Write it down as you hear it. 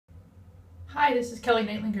Hi, this is Kelly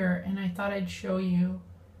Neitlinger, and I thought I'd show you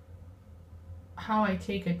how I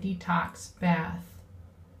take a detox bath.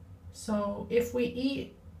 So if we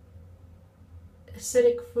eat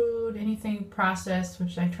acidic food, anything processed,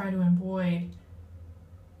 which I try to avoid,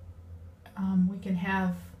 we can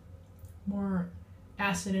have more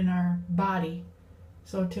acid in our body.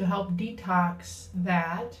 So to help detox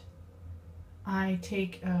that, I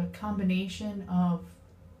take a combination of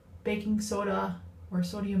baking soda or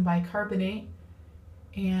sodium bicarbonate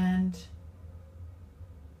and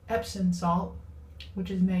Epsom salt, which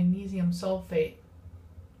is magnesium sulfate.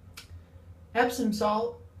 Epsom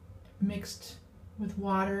salt mixed with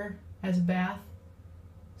water as a bath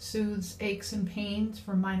soothes aches and pains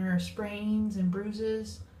from minor sprains and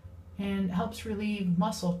bruises and helps relieve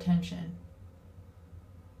muscle tension.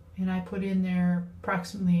 And I put in there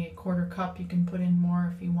approximately a quarter cup. You can put in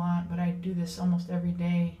more if you want, but I do this almost every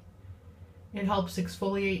day. It helps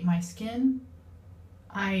exfoliate my skin.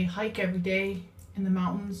 I hike every day in the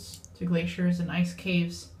mountains to glaciers and ice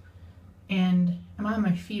caves, and I'm on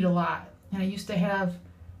my feet a lot. And I used to have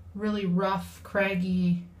really rough,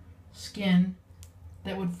 craggy skin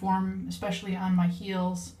that would form, especially on my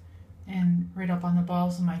heels and right up on the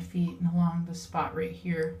balls of my feet and along the spot right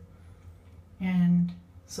here. And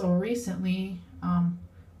so recently, when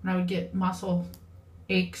I would get muscle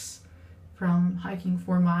aches from hiking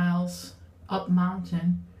 4 miles up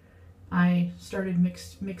mountain, I started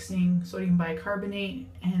mixing sodium bicarbonate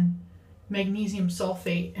and magnesium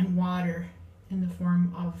sulfate and water in the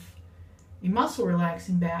form of a muscle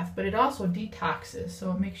relaxing bath, but it also detoxes,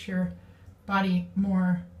 so it makes your body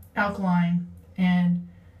more alkaline. And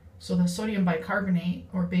so the sodium bicarbonate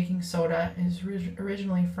or baking soda is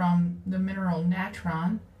originally from the mineral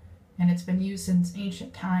natron, and it's been used since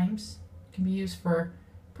ancient times. It can be used for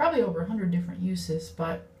probably over 100 different uses,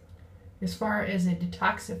 but as far as a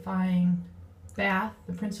detoxifying bath,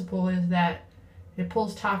 the principle is that it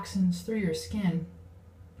pulls toxins through your skin.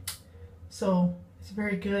 So it's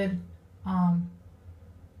very good.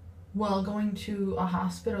 Well, going to a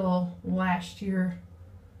hospital last year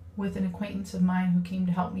with an acquaintance of mine who came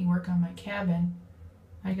to help me work on my cabin,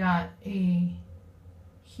 I got a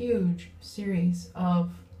huge series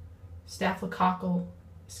of staphylococcal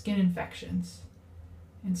skin infections.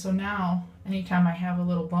 And so now, anytime I have a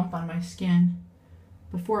little bump on my skin,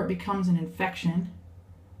 before it becomes an infection,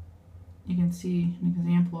 you can see an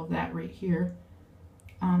example of that right here.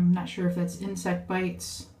 I'm not sure if that's insect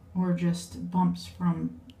bites or just bumps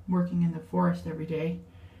from working in the forest every day,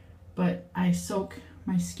 but I soak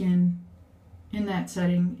my skin in that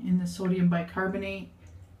setting in the sodium bicarbonate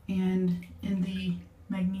and in the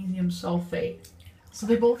magnesium sulfate. So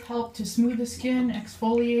they both help to smooth the skin,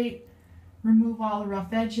 exfoliate, remove all the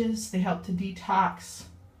rough edges. They help to detox.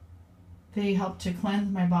 They help to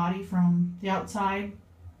cleanse my body from the outside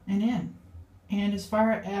and in. And as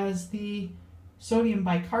far as the sodium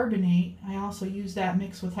bicarbonate, I also use that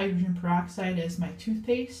mixed with hydrogen peroxide as my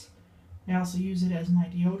toothpaste. I also use it as my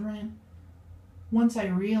deodorant. Once I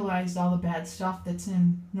realized all the bad stuff that's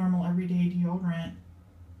in normal everyday deodorant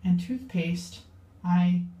and toothpaste,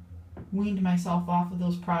 I weaned myself off of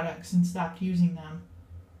those products and stopped using them.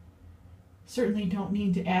 Certainly don't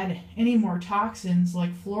need to add any more toxins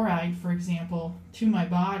like fluoride, for example, to my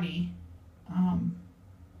body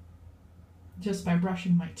just by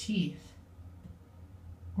brushing my teeth,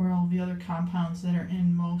 or all the other compounds that are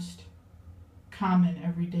in most common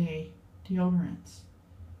everyday deodorants.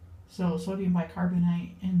 So sodium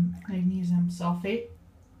bicarbonate and magnesium sulfate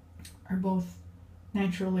are both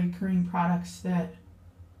naturally occurring products that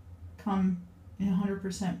come in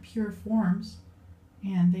 100% pure forms,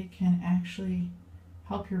 and they can actually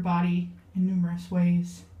help your body in numerous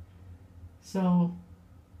ways. So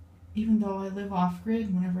even though I live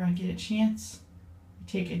off-grid, whenever I get a chance, I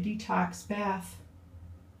take a detox bath,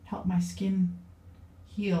 help my skin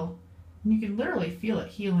heal. And you can literally feel it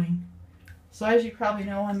healing. So as you probably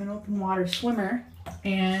know, I'm an open water swimmer,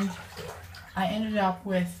 and I ended up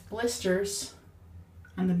with blisters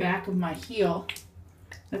on the back of my heel.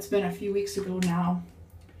 That's been a few weeks ago now.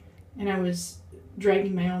 And I was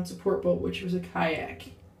dragging my own support boat, which was a kayak.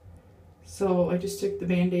 So I just took the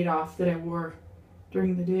Band-Aid off that I wore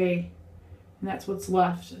during the day, and that's what's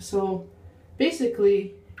left. So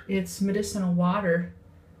basically it's medicinal water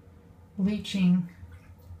leaching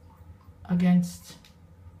against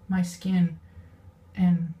my skin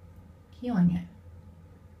and healing it.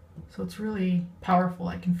 So it's really powerful.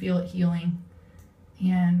 I can feel it healing.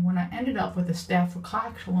 And when I ended up with a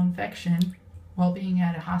staphylococcal infection while being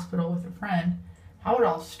at a hospital with a friend, how it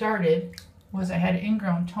all started was I had an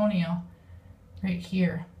ingrown toenail right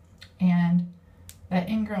here, and that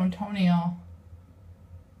ingrown toenail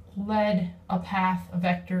led a path, a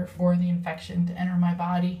vector for the infection to enter my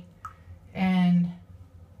body. And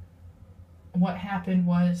what happened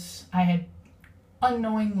was I had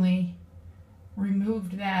unknowingly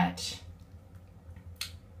removed that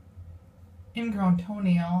ingrown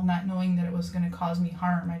toenail, not knowing that it was going to cause me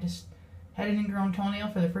harm. I just had an ingrown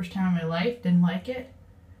toenail for the first time in my life, didn't like it,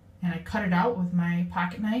 and I cut it out with my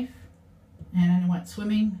pocket knife, and I went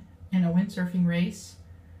swimming in a windsurfing race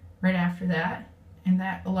right after that, and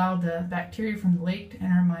that allowed the bacteria from the lake to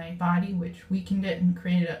enter my body, which weakened it and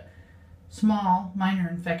created a small minor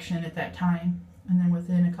infection at that time. And then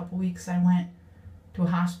within a couple weeks I went to a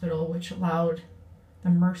hospital, which allowed the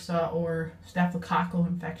MRSA or staphylococcal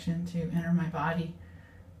infection to enter my body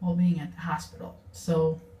while being at the hospital.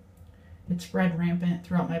 So it spread rampant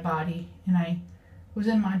throughout my body, and I was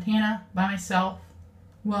in Montana by myself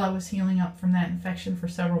while I was healing up from that infection for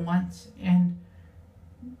several months. And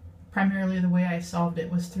primarily the way I solved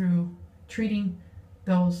it was through treating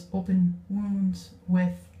those open wounds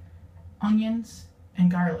with onions and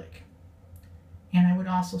garlic. And I would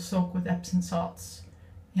also soak with Epsom salts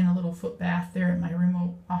in a little foot bath there at my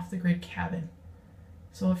remote off-the-grid cabin.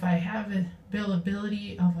 So if I have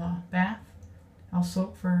availability of a bath, I'll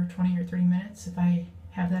soak for 20 or 30 minutes if I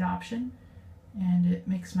have that option, and it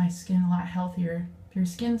makes my skin a lot healthier. If your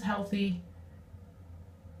skin's healthy,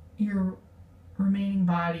 your remaining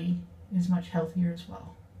body is much healthier as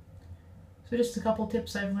well. So just a couple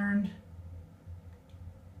tips I've learned.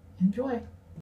 Enjoy.